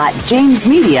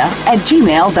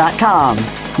mr.jamesmedia@gmail.com.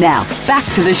 Now,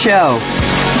 back to the show.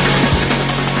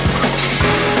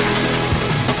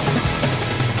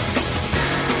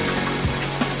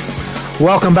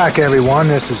 Welcome back, everyone.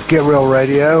 This is Get Real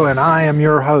Radio, and I am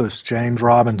your host, James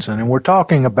Robinson, and we're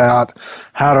talking about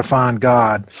how to find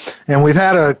God. And we've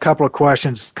had a couple of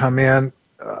questions come in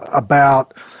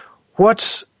about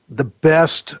what's the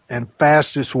best and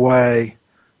fastest way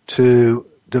to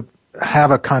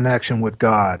have a connection with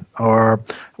God, or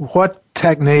what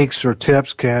techniques or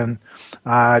tips can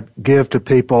I give to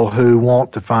people who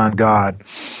want to find God.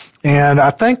 And I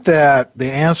think that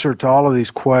the answer to all of these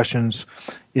questions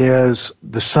is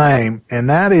the same, and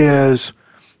that is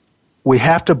we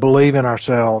have to believe in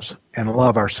ourselves and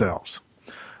love ourselves.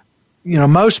 You know,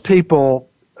 most people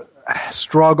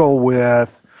struggle with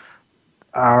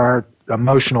our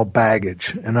emotional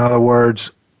baggage. In other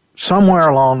words, somewhere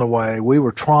along the way we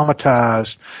were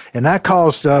traumatized, and that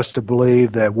caused us to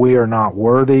believe that we are not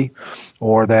worthy,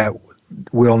 or that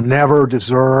we'll never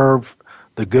deserve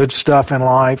the good stuff in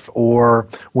life, or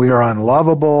we are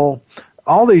unlovable.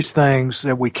 All these things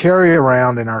that we carry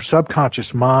around in our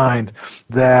subconscious mind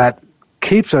that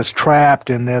keeps us trapped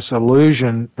in this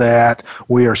illusion that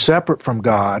we are separate from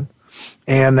God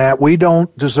and that we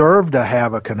don't deserve to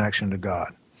have a connection to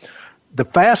God. The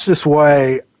fastest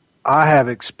way I have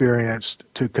experienced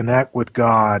to connect with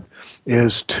God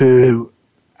is to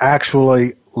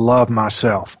actually love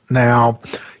myself. Now,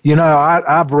 you know,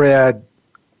 I've read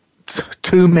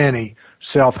too many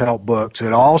self-help books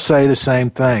that all say the same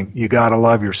thing. You got to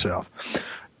love yourself.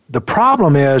 The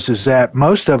problem is that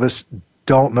most of us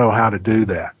don't know how to do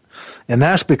that. And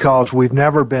that's because we've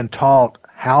never been taught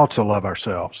how to love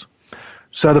ourselves.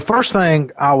 So the first thing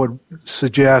I would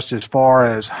suggest as far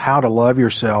as how to love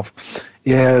yourself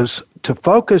is to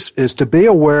be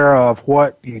aware of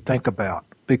what you think about.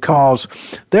 Because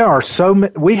there are so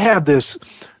many, we have this,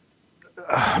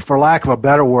 for lack of a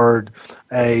better word,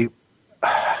 a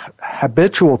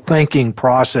habitual thinking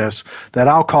process that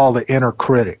I'll call the inner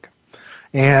critic.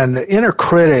 And the inner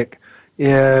critic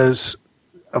is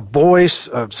a voice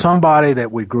of somebody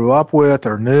that we grew up with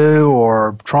or knew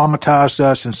or traumatized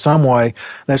us in some way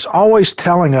that's always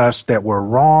telling us that we're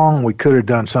wrong, we could have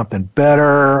done something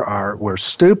better, or we're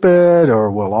stupid, or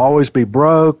we'll always be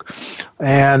broke,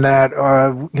 and that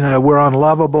we're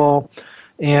unlovable.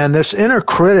 And this inner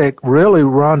critic really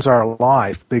runs our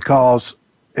life because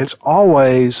it's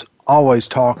always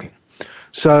talking.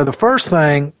 So the first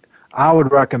thing I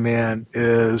would recommend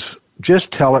is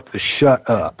just tell it to shut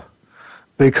up,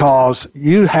 because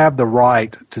you have the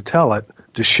right to tell it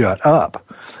to shut up.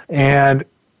 And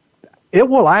it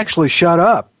will actually shut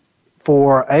up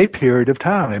for a period of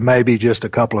time. It may be just a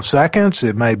couple of seconds.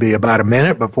 It may be about a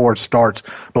minute before it starts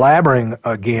blabbering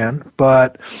again.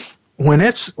 But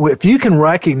if you can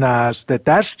recognize that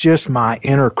that's just my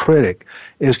inner critic,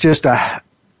 it's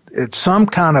some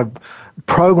kind of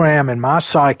program in my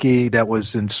psyche that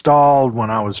was installed when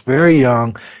I was very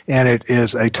young, and it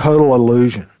is a total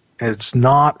illusion. It's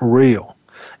not real,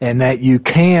 and that you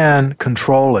can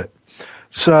control it.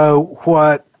 So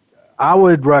what I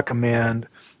would recommend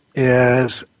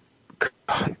is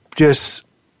just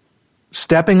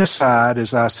stepping aside,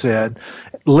 as I said,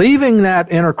 leaving that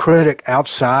inner critic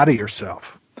outside of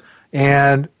yourself,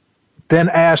 and then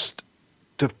ask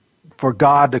for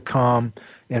God to come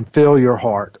and fill your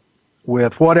heart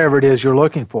with whatever it is you're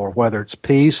looking for, whether it's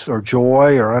peace or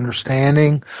joy or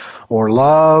understanding or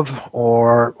love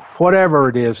or whatever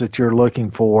it is that you're looking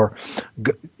for.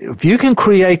 If you can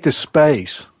create the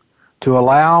space to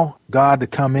allow God to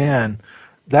come in,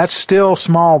 that still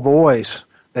small voice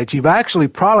that you've actually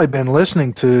probably been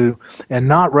listening to and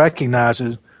not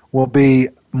recognizing will be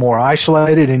more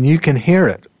isolated, and you can hear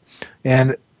it.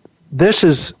 And this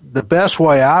is the best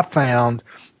way I've found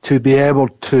to be able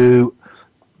to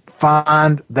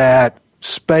find that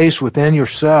space within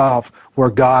yourself where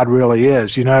God really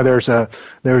is. You know, there's a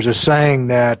saying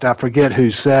that I forget who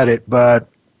said it, but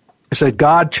it said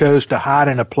God chose to hide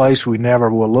in a place we never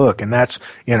will look, and that's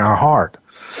in our heart.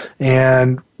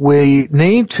 And we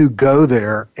need to go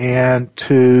there and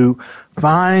to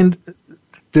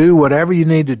do whatever you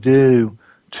need to do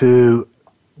to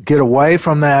get away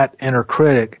from that inner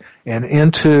critic and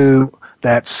into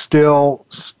that still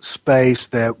space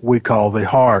that we call the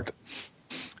heart.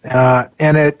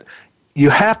 And you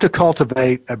have to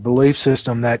cultivate a belief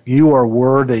system that you are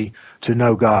worthy to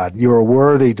know God. You are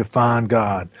worthy to find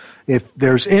God. If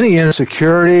there's any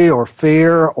insecurity or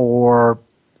fear or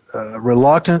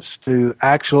reluctance to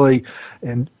actually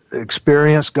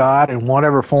experience God in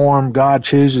whatever form God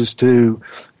chooses to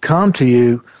come to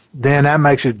you, then that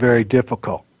makes it very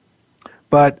difficult.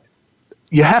 But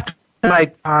you have to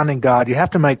make finding God, you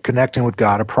have to make connecting with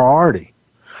God a priority.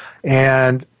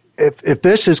 And if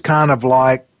this is kind of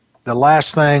like the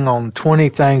last thing on 20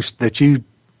 things that you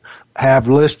have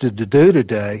listed to do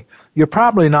today, you're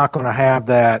probably not going to have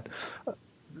that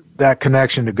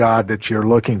connection to God that you're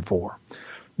looking for.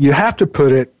 You have to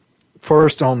put it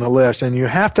first on the list, and you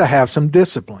have to have some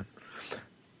discipline.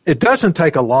 It doesn't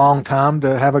take a long time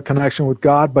to have a connection with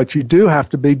God, but you do have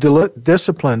to be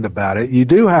disciplined about it. You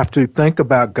do have to think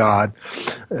about God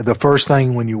the first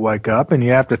thing when you wake up, and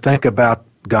you have to think about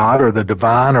God or the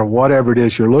divine or whatever it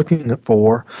is you're looking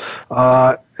for,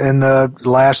 and the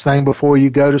last thing before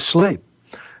you go to sleep.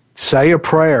 Say a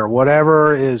prayer,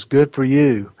 whatever is good for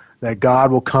you, that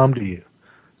God will come to you.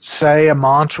 Say a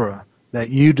mantra that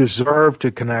you deserve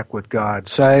to connect with God.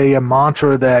 Say a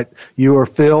mantra that you are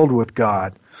filled with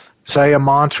God. Say a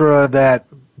mantra that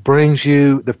brings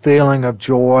you the feeling of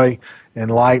joy and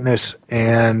lightness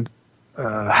and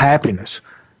happiness.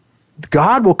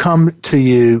 God will come to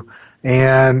you,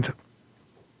 and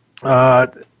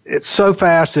it's so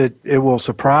fast that it will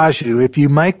surprise you if you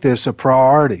make this a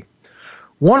priority.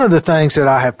 One of the things that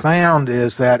I have found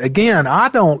is that, again, I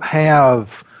don't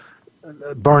have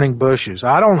burning bushes.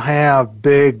 I don't have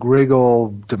big,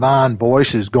 regal, divine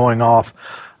voices going off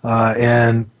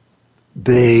in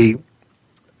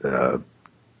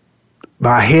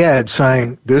my head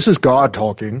saying, this is God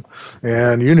talking,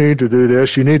 and you need to do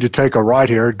this, you need to take a right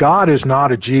here. God is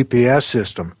not a GPS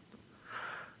system.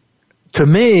 To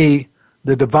me,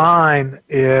 the divine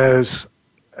is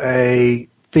a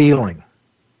feeling.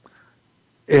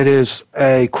 It is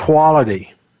a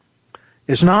quality.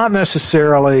 It's not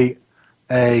necessarily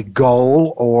a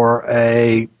goal or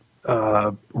a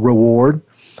reward.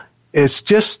 It's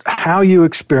just how you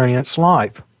experience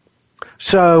life.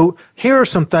 So here are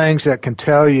some things that can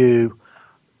tell you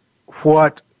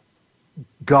what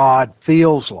God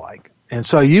feels like. And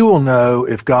so you will know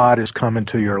if God is coming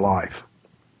to your life.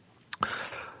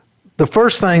 The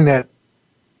first thing that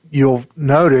you'll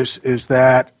notice is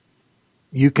that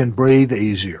you can breathe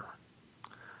easier.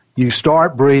 You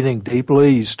start breathing deeply,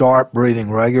 you start breathing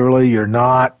regularly, you're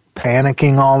not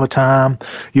panicking all the time.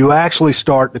 You actually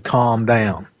start to calm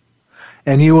down.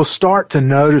 And you will start to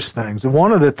notice things. And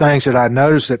one of the things that I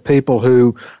notice that people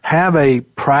who have a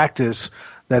practice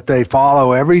that they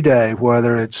follow every day,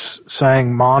 whether it's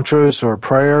saying mantras or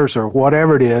prayers or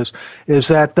whatever it is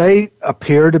that they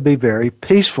appear to be very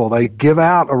peaceful. They give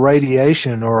out a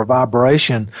radiation or a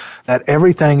vibration that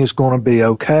everything is going to be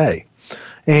okay.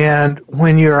 And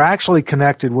when you're actually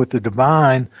connected with the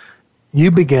divine, you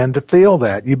begin to feel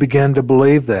that. You begin to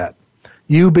believe that.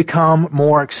 You become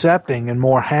more accepting and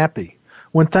more happy.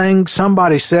 When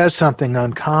somebody says something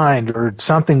unkind or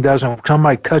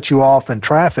somebody cuts you off in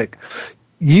traffic,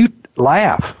 you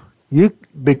laugh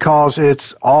because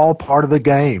it's all part of the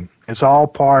game. It's all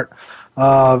part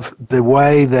of the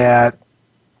way that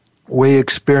we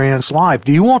experience life.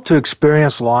 Do you want to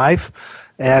experience life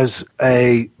as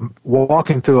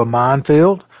walking through a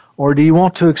minefield, or do you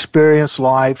want to experience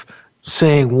life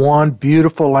seeing one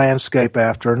beautiful landscape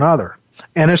after another?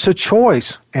 And it's a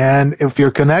choice. And if you're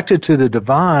connected to the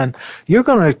divine, you're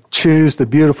going to choose the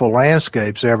beautiful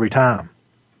landscapes every time.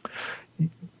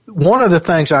 One of the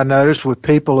things I noticed with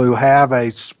people who have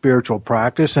a spiritual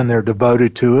practice and they're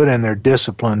devoted to it and they're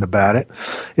disciplined about it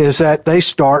is that they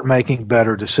start making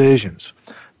better decisions.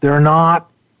 They're not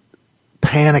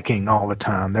panicking all the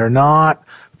time. They're not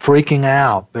freaking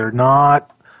out. They're not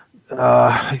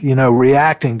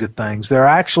reacting to things. They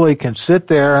actually can sit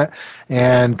there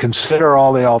and consider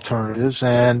all the alternatives,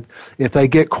 and if they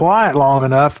get quiet long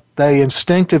enough, they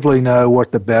instinctively know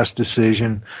what the best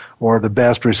decision or the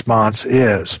best response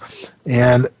is.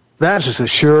 And that is a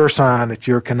sure sign that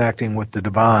you're connecting with the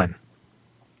divine.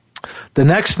 The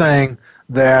next thing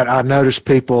that I notice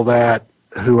people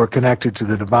who are connected to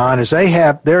the divine is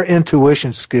their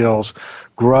intuition skills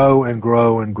grow and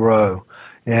grow and grow.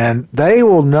 And they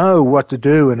will know what to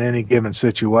do in any given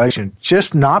situation,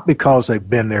 just not because they've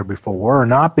been there before or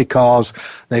not because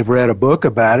they've read a book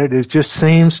about it. It just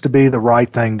seems to be the right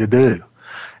thing to do.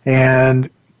 And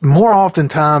more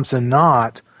oftentimes than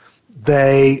not,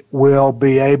 they will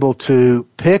be able to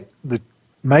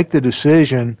make the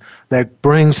decision that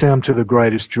brings them to the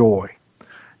greatest joy.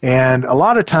 And a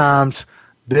lot of times,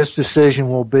 this decision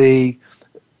will be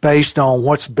based on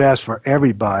what's best for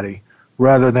everybody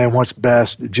rather than what's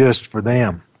best just for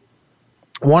them.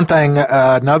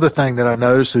 Another thing that I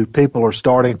notice who people are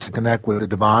starting to connect with the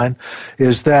divine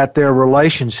is that their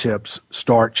relationships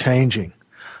start changing.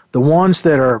 The ones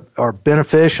that are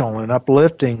beneficial and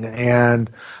uplifting and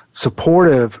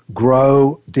supportive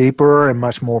grow deeper and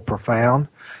much more profound.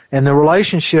 And the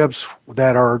relationships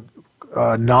that are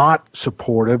not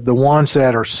supportive, the ones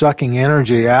that are sucking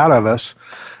energy out of us,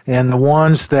 and the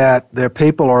ones that their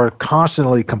people are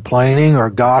constantly complaining or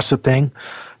gossiping,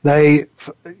 they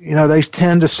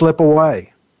tend to slip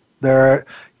away.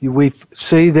 We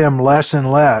see them less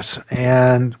and less,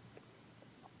 and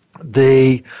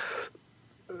the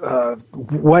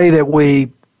way that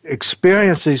we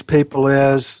experience these people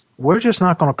is we're just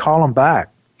not going to call them back.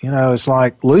 It's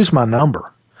like lose my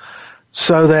number.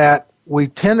 So that we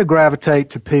tend to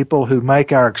gravitate to people who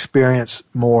make our experience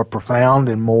more profound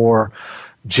and more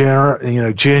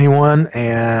genuine,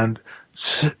 and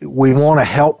we want to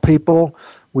help people.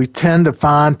 We tend to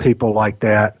find people like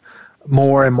that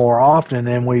more and more often,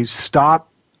 and we stop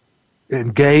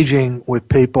engaging with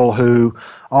people who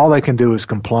all they can do is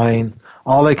complain,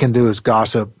 all they can do is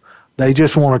gossip. They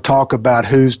just want to talk about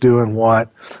who's doing what,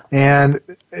 and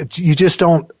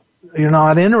you're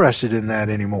not interested in that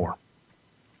anymore.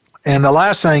 And the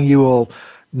last thing you will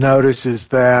notice is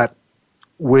that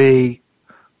we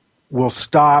will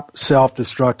stop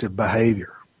self-destructive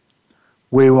behavior.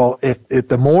 We will, if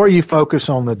the more you focus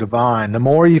on the divine, the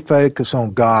more you focus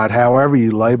on God, however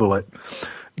you label it,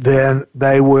 then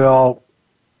they will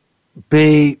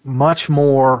be much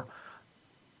more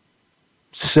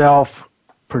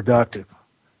self-productive.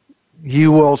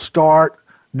 You will start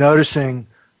noticing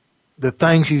the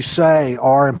things you say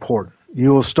are important.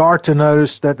 You will start to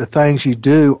notice that the things you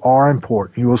do are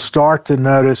important. You will start to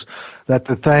notice that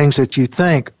the things that you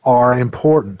think are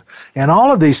important. And all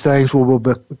of these things will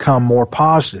become more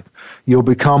positive. You'll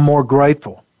become more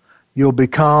grateful. You'll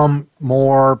become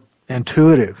more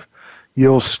intuitive.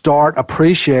 You'll start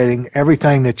appreciating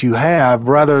everything that you have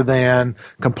rather than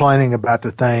complaining about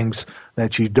the things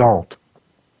that you don't.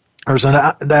 There's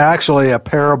actually a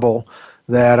parable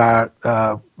that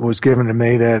was given to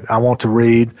me that I want to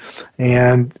read,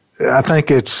 and I think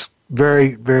it's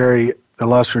very, very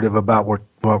illustrative about what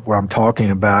I'm talking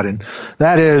about, and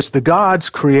that is the gods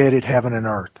created heaven and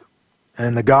earth,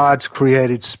 and the gods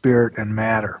created spirit and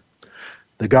matter.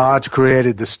 The gods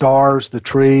created the stars, the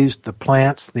trees, the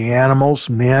plants, the animals,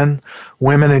 men,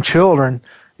 women, and children,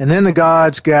 and then the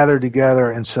gods gathered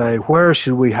together and say, where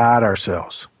should we hide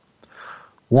ourselves?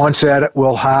 One said,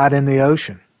 we'll hide in the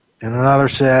ocean. And another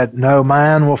said, no,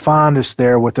 man will find us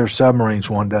there with their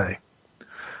submarines one day.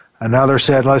 Another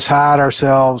said, let's hide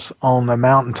ourselves on the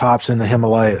mountaintops in the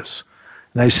Himalayas.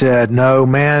 And they said, no,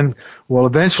 man will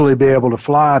eventually be able to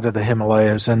fly to the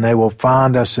Himalayas, and they will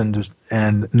find us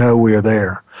and know we are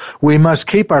there. We must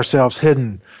keep ourselves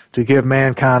hidden to give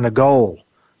mankind a goal,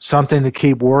 something to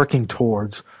keep working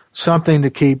towards, something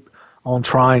to keep on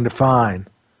trying to find,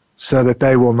 so that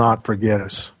they will not forget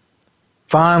us.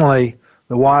 Finally,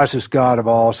 the wisest God of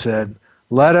all said,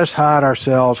 let us hide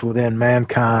ourselves within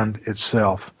mankind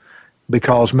itself,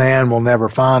 because man will never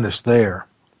find us there.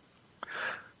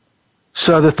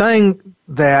 So the thing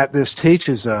that this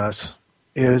teaches us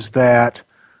is that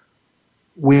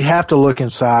we have to look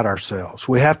inside ourselves.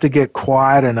 We have to get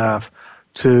quiet enough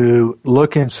to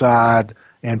look inside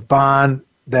and find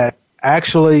that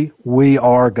actually we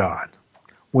are God.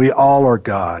 We all are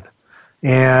God.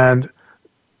 And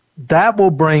that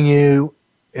will bring you,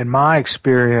 in my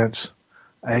experience,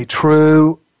 a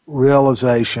true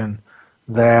realization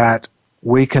that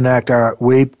we create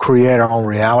our own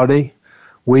reality,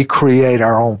 we create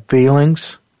our own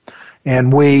feelings,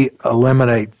 and we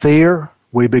eliminate fear.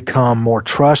 We become more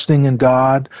trusting in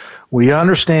God. We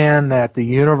understand that the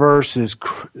universe is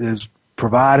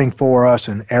providing for us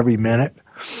in every minute.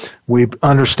 We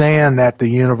understand that the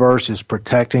universe is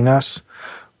protecting us.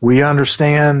 We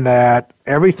understand that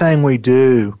everything we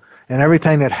do and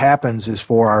everything that happens is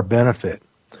for our benefit.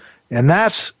 And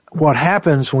that's what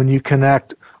happens when you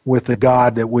connect with the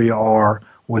God that we are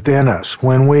within us.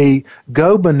 When we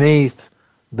go beneath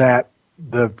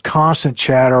the constant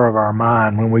chatter of our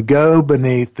mind, when we go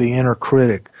beneath the inner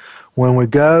critic, when we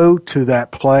go to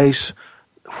that place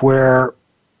where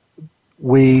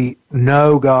we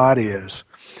know God is,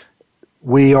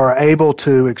 we are able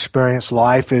to experience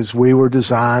life as we were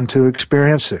designed to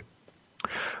experience it.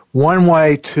 One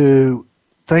way to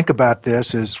think about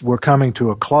this as we're coming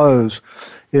to a close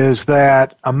is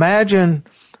that imagine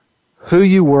who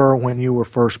you were when you were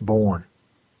first born.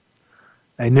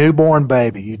 A newborn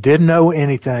baby. You didn't know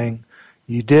anything.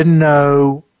 You didn't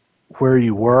know where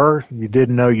you were. You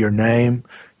didn't know your name.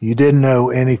 You didn't know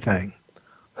anything.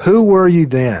 Who were you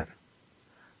then?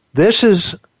 This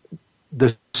is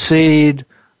the seed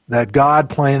that God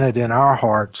planted in our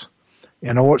hearts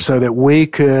in order so that we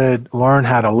could learn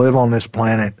how to live on this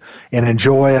planet and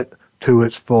enjoy it to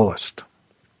its fullest.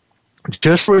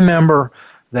 Just remember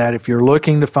that if you're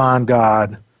looking to find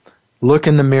God, look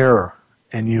in the mirror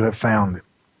and you have found Him.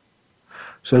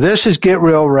 So this is Get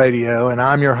Real Radio, and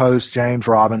I'm your host, James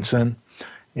Robinson,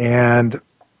 and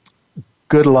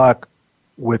good luck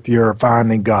with your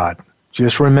finding God.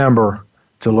 Just remember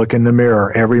to look in the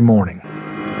mirror every morning.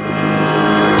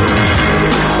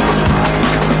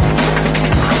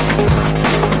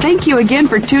 Thank you again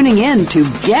for tuning in to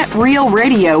Get Real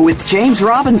Radio with James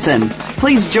Robinson.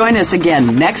 Please join us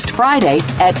again next Friday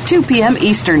at 2 p.m.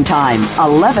 Eastern Time,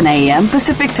 11 a.m.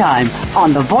 Pacific Time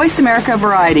on the Voice America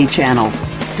Variety Channel.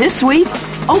 This week,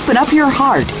 open up your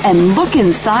heart and look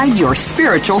inside your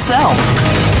spiritual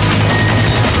self.